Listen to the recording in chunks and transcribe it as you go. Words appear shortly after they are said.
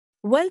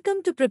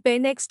Welcome to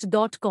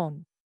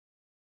PrepareNext.com.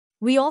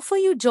 We offer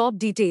you job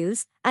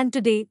details, and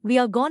today we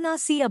are gonna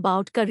see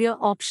about career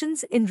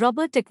options in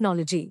rubber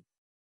technology.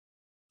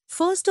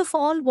 First of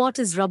all, what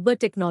is rubber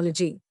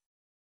technology?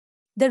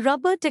 The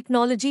rubber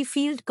technology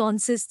field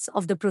consists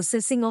of the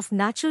processing of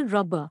natural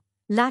rubber,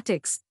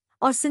 latex,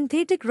 or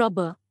synthetic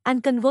rubber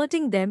and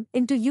converting them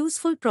into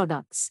useful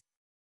products.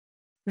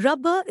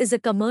 Rubber is a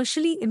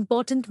commercially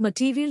important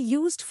material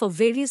used for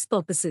various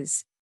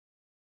purposes.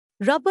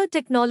 Rubber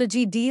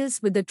technology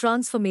deals with the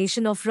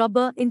transformation of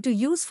rubber into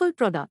useful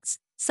products,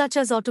 such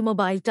as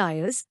automobile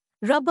tires,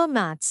 rubber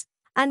mats,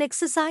 and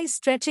exercise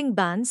stretching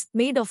bands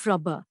made of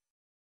rubber.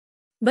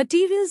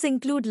 Materials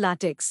include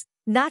latex,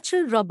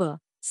 natural rubber,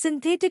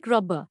 synthetic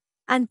rubber,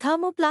 and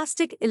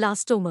thermoplastic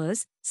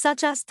elastomers,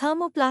 such as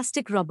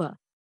thermoplastic rubber.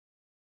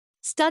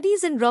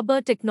 Studies in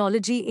rubber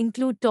technology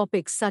include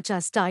topics such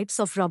as types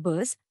of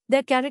rubbers,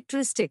 their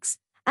characteristics,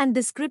 and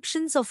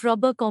descriptions of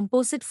rubber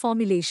composite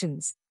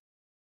formulations.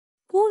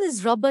 Who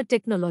is rubber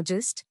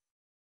technologist?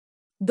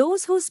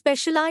 Those who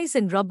specialize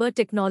in rubber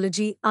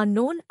technology are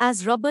known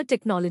as rubber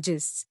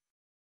technologists.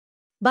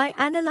 By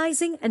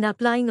analyzing and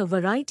applying a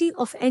variety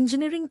of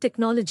engineering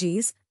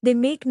technologies, they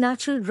make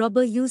natural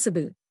rubber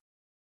usable.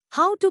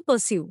 How to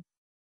pursue?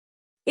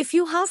 If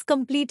you have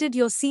completed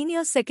your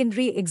senior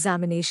secondary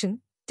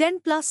examination,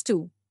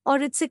 10+2, or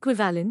its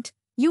equivalent,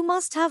 you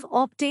must have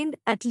obtained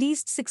at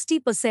least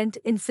 60%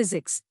 in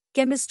physics,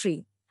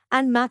 chemistry,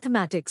 and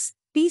mathematics,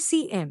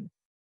 PCM.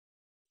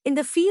 In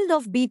the field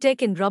of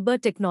B.Tech in rubber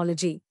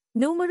technology,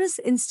 numerous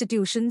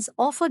institutions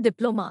offer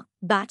diploma,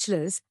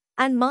 bachelor's,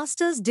 and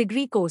master's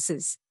degree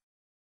courses.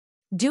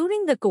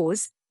 During the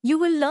course, you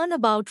will learn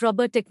about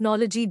rubber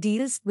technology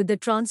deals with the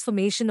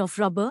transformation of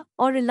rubber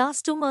or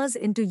elastomers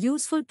into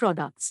useful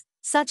products,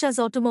 such as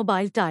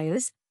automobile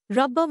tires,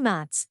 rubber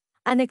mats,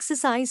 and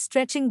exercise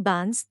stretching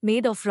bands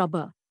made of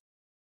rubber.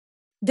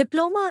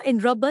 Diploma in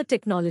rubber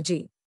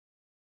technology.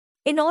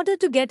 In order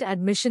to get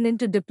admission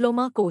into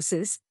diploma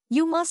courses,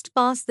 you must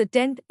pass the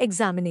 10th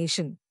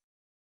examination.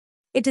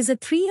 It is a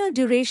 3-year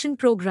duration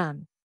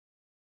program.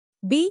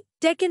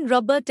 B.Tech in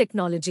rubber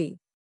technology.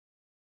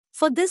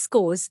 For this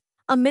course,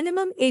 a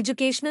minimum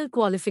educational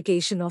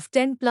qualification of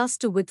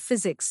 10+2 with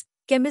physics,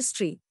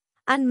 chemistry,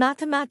 and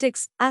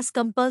mathematics as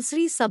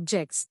compulsory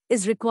subjects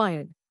is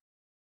required.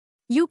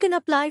 You can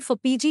apply for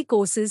PG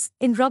courses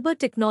in rubber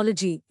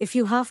technology if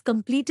you have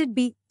completed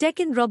B.Tech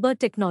in rubber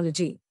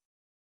technology.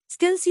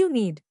 Skills you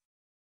need.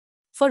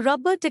 For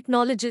rubber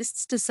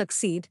technologists to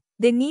succeed,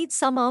 they need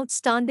some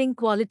outstanding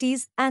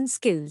qualities and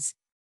skills.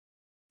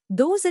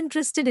 Those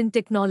interested in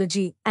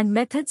technology and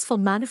methods for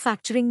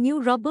manufacturing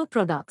new rubber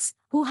products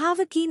who have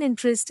a keen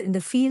interest in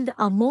the field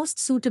are most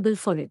suitable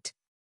for it.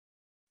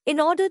 In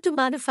order to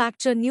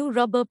manufacture new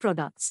rubber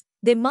products,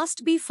 they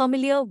must be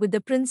familiar with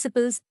the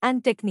principles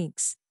and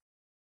techniques.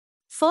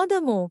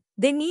 Furthermore,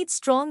 they need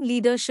strong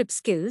leadership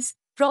skills,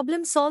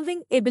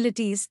 problem-solving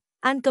abilities,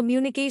 and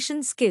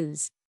communication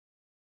skills.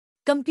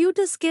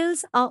 Computer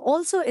skills are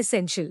also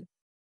essential.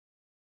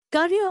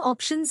 Career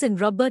options in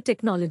rubber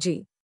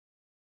technology.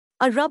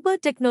 A rubber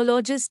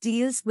technologist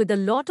deals with a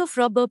lot of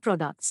rubber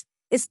products,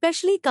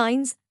 especially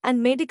kinds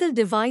and medical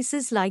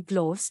devices like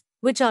gloves,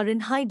 which are in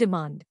high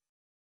demand.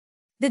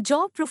 The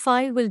job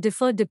profile will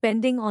differ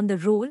depending on the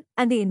role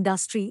and the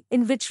industry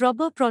in which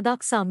rubber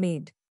products are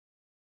made.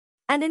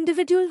 An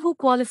individual who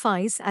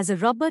qualifies as a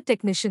rubber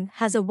technician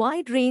has a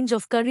wide range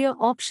of career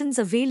options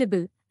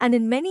available, and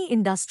in many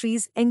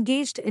industries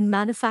engaged in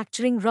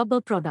manufacturing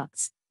rubber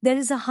products, there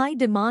is a high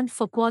demand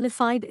for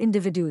qualified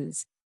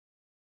individuals.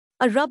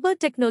 A rubber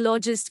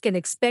technologist can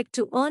expect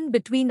to earn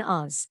between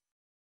Rs.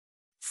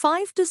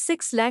 5 to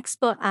 6 lakhs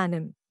per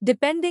annum,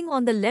 depending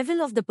on the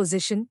level of the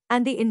position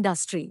and the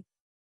industry.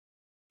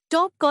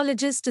 Top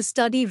colleges to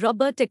study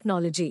rubber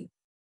technology.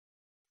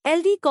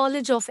 LD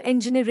College of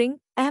Engineering,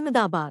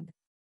 Ahmedabad.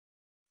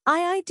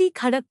 IIT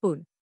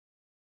Kharagpur.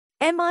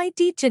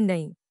 MIT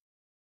Chennai.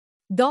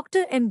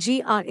 Dr.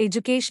 MGR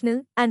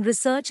Educational and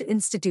Research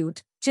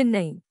Institute,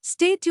 Chennai.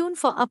 Stay tuned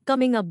for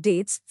upcoming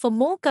updates. For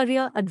more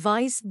career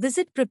advice,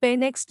 visit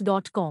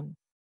PrepareNext.com.